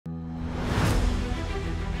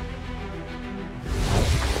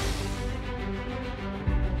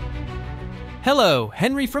Hello,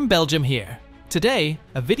 Henry from Belgium here. Today,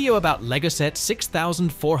 a video about LEGO set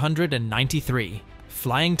 6493,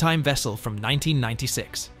 Flying Time Vessel from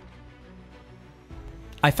 1996.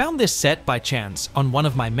 I found this set by chance on one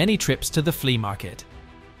of my many trips to the flea market.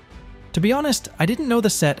 To be honest, I didn't know the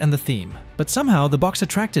set and the theme, but somehow the box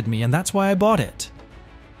attracted me and that's why I bought it.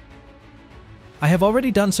 I have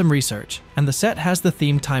already done some research, and the set has the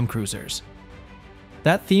theme Time Cruisers.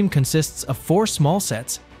 That theme consists of 4 small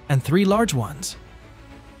sets and 3 large ones.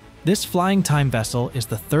 This flying time vessel is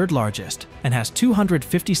the 3rd largest and has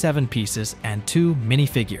 257 pieces and 2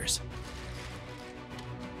 minifigures.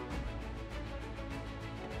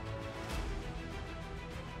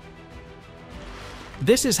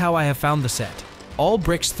 This is how I have found the set, all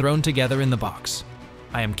bricks thrown together in the box.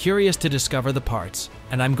 I am curious to discover the parts,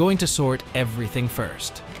 and I'm going to sort everything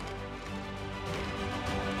first.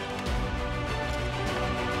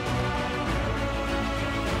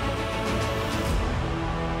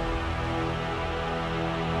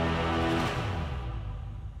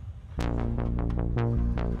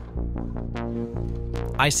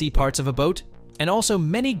 I see parts of a boat, and also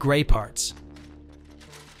many gray parts,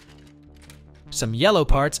 some yellow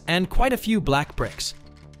parts, and quite a few black bricks.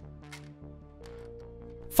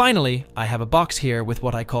 Finally, I have a box here with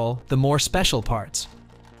what I call the more special parts.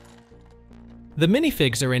 The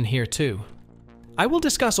minifigs are in here too. I will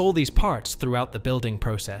discuss all these parts throughout the building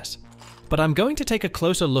process, but I'm going to take a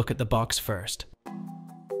closer look at the box first.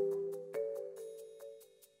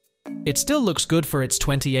 It still looks good for its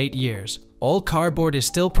 28 years. All cardboard is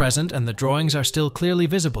still present and the drawings are still clearly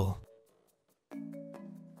visible.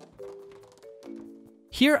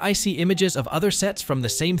 Here I see images of other sets from the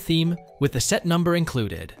same theme with the set number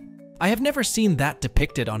included. I have never seen that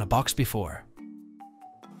depicted on a box before.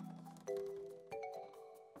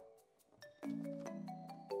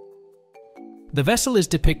 The vessel is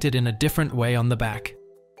depicted in a different way on the back.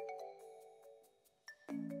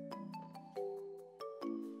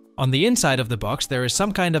 On the inside of the box, there is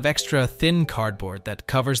some kind of extra thin cardboard that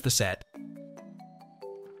covers the set.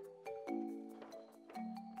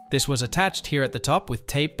 This was attached here at the top with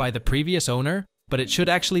tape by the previous owner, but it should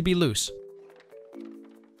actually be loose.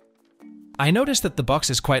 I noticed that the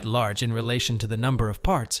box is quite large in relation to the number of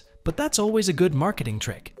parts, but that's always a good marketing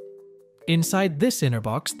trick. Inside this inner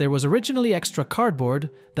box, there was originally extra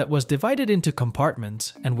cardboard that was divided into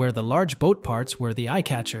compartments, and where the large boat parts were the eye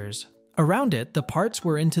catchers. Around it, the parts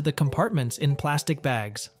were into the compartments in plastic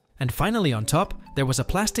bags. And finally on top, there was a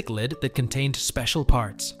plastic lid that contained special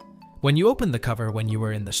parts. When you opened the cover when you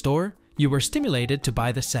were in the store, you were stimulated to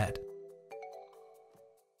buy the set.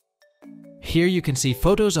 Here you can see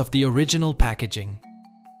photos of the original packaging.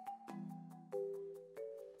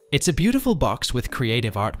 It's a beautiful box with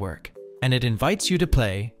creative artwork, and it invites you to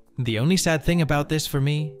play. The only sad thing about this for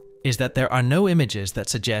me is that there are no images that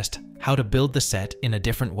suggest how to build the set in a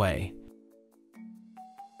different way.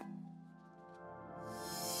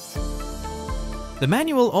 The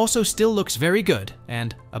manual also still looks very good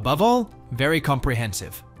and, above all, very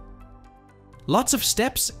comprehensive. Lots of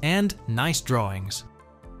steps and nice drawings.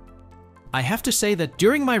 I have to say that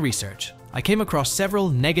during my research, I came across several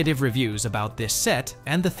negative reviews about this set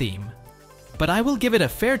and the theme. But I will give it a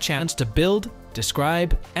fair chance to build,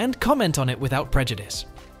 describe, and comment on it without prejudice.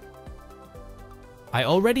 I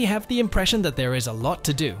already have the impression that there is a lot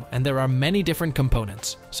to do and there are many different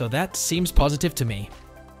components, so that seems positive to me.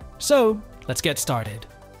 So, let's get started.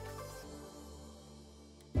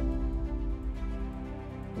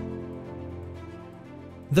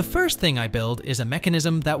 The first thing I build is a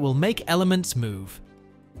mechanism that will make elements move.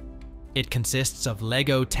 It consists of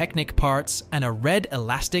LEGO Technic parts and a red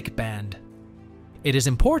elastic band. It is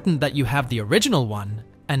important that you have the original one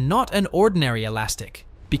and not an ordinary elastic,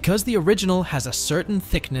 because the original has a certain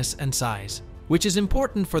thickness and size, which is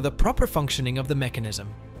important for the proper functioning of the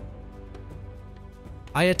mechanism.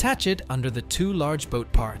 I attach it under the 2 large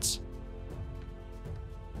boat parts.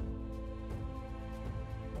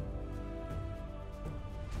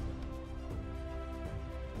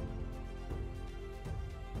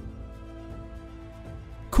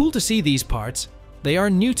 Cool to see these parts, they are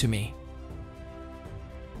new to me.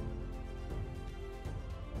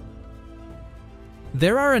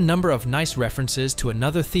 There are a number of nice references to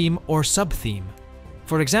another theme or sub-theme.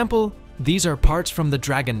 For example, these are parts from the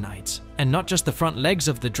Dragon Knights, and not just the front legs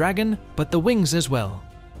of the dragon, but the wings as well.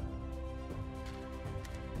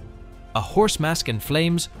 A horse mask and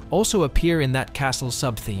flames also appear in that castle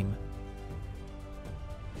sub-theme.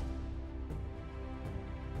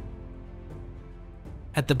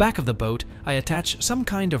 At the back of the boat, I attach some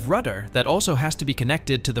kind of rudder that also has to be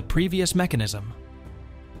connected to the previous mechanism.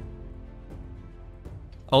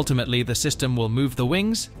 Ultimately, the system will move the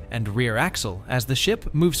wings and rear axle as the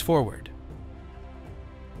ship moves forward.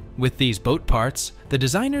 With these boat parts, the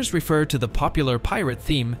designers refer to the popular pirate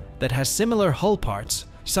theme that has similar hull parts,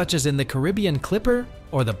 such as in the Caribbean Clipper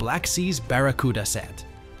or the Black Sea's Barracuda set.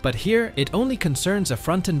 But here, it only concerns a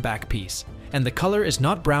front and back piece, and the color is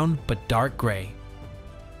not brown but dark gray.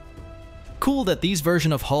 Cool that these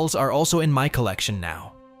version of hulls are also in my collection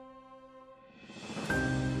now.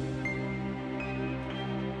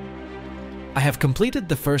 I have completed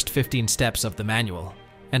the first 15 steps of the manual,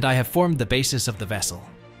 and I have formed the basis of the vessel.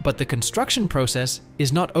 But the construction process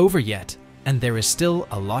is not over yet, and there is still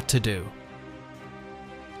a lot to do.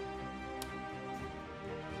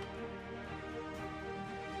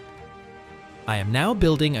 I am now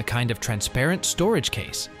building a kind of transparent storage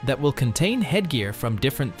case that will contain headgear from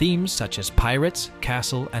different themes such as pirates,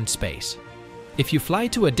 castle, and space. If you fly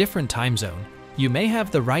to a different time zone, you may have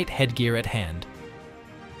the right headgear at hand.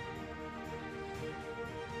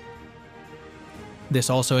 This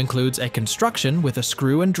also includes a construction with a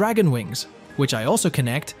screw and dragon wings, which I also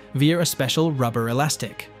connect via a special rubber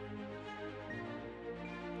elastic.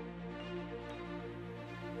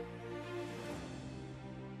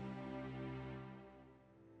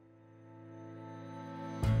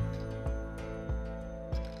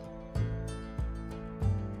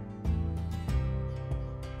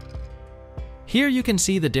 Here you can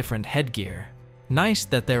see the different headgear. Nice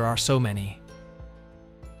that there are so many.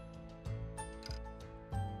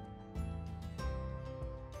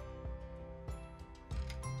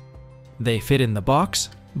 They fit in the box,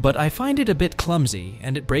 but I find it a bit clumsy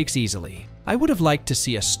and it breaks easily. I would have liked to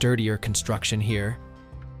see a sturdier construction here.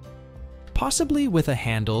 Possibly with a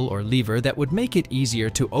handle or lever that would make it easier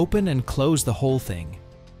to open and close the whole thing.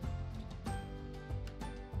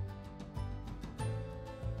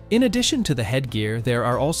 In addition to the headgear, there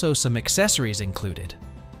are also some accessories included,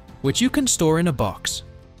 which you can store in a box.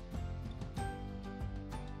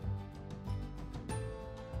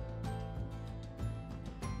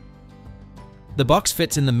 The box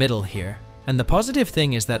fits in the middle here, and the positive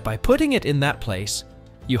thing is that by putting it in that place,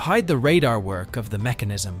 you hide the radar work of the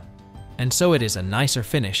mechanism, and so it is a nicer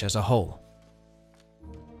finish as a whole.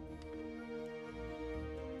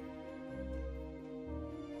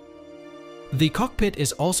 The cockpit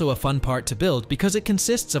is also a fun part to build because it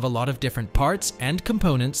consists of a lot of different parts and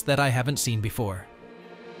components that I haven't seen before.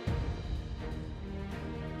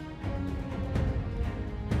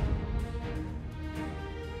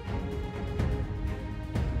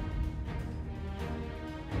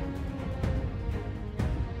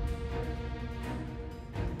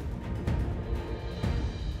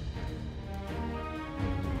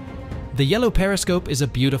 The yellow periscope is a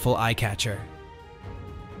beautiful eye-catcher.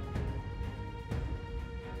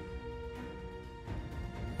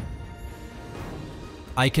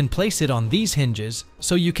 I can place it on these hinges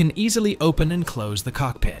so you can easily open and close the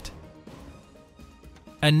cockpit.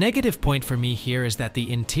 A negative point for me here is that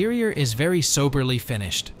the interior is very soberly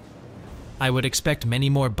finished. I would expect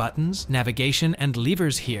many more buttons, navigation, and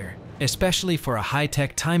levers here, especially for a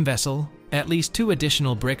high-tech time vessel. At least 2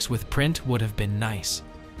 additional bricks with print would have been nice.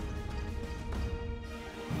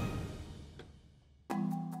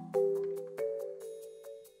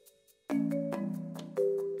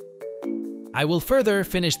 I will further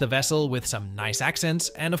finish the vessel with some nice accents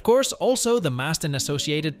and of course also the mast and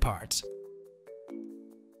associated parts.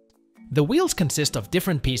 The wheels consist of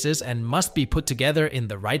different pieces and must be put together in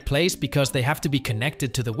the right place because they have to be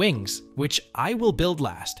connected to the wings, which I will build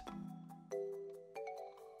last.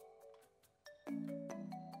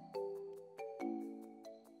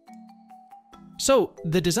 So,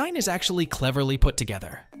 the design is actually cleverly put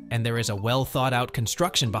together, and there is a well thought out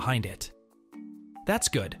construction behind it. That's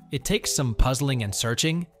good. It takes some puzzling and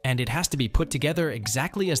searching, and it has to be put together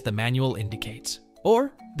exactly as the manual indicates,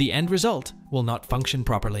 or the end result will not function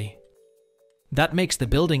properly. That makes the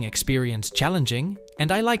building experience challenging,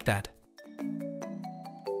 and I like that.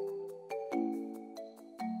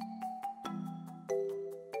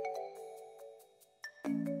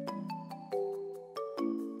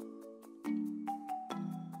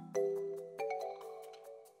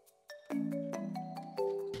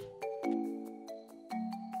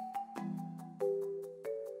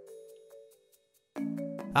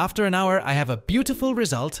 After an hour, I have a beautiful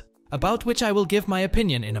result, about which I will give my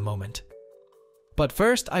opinion in a moment. But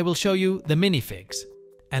first, I will show you the minifigs,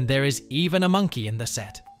 and there is even a monkey in the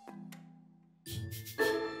set.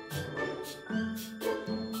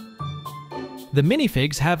 The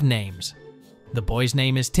minifigs have names. The boy's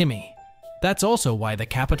name is Timmy. That's also why the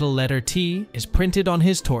capital letter T is printed on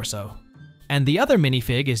his torso. And the other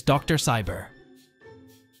minifig is Dr. Cyber.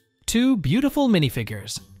 2 beautiful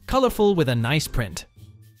minifigures, colorful with a nice print.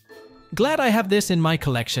 Glad I have this in my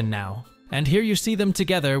collection now, and here you see them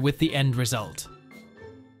together with the end result.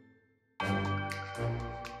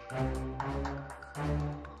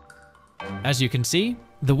 As you can see,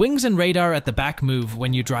 the wings and radar at the back move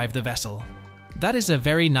when you drive the vessel. That is a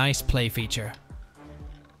very nice play feature.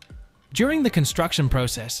 During the construction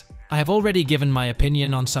process, I have already given my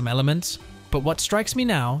opinion on some elements, but what strikes me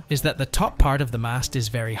now is that the top part of the mast is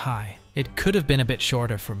very high. It could have been a bit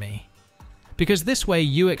shorter for me. Because this way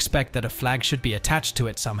you expect that a flag should be attached to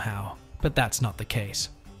it somehow, but that's not the case.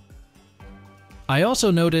 I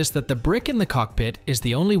also noticed that the brick in the cockpit is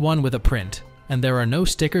the only one with a print, and there are no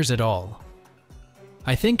stickers at all.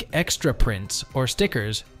 I think extra prints or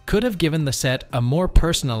stickers could have given the set a more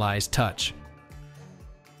personalized touch.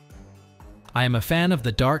 I am a fan of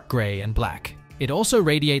the dark grey and black. It also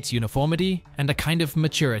radiates uniformity and a kind of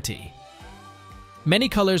maturity. Many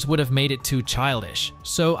colors would have made it too childish,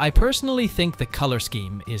 so I personally think the color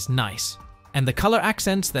scheme is nice, and the color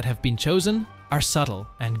accents that have been chosen are subtle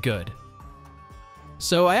and good.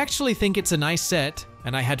 So I actually think it's a nice set,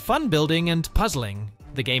 and I had fun building and puzzling.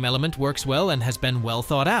 The game element works well and has been well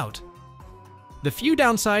thought out. The few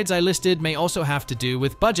downsides I listed may also have to do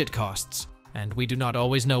with budget costs, and we do not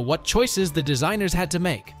always know what choices the designers had to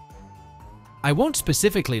make. I won't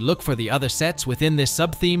specifically look for the other sets within this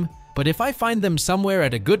sub-theme, but if I find them somewhere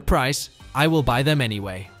at a good price, I will buy them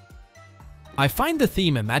anyway. I find the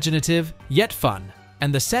theme imaginative, yet fun,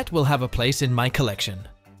 and the set will have a place in my collection.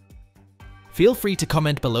 Feel free to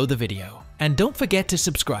comment below the video, and don't forget to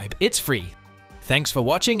subscribe, it's free. Thanks for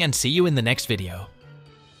watching and see you in the next video.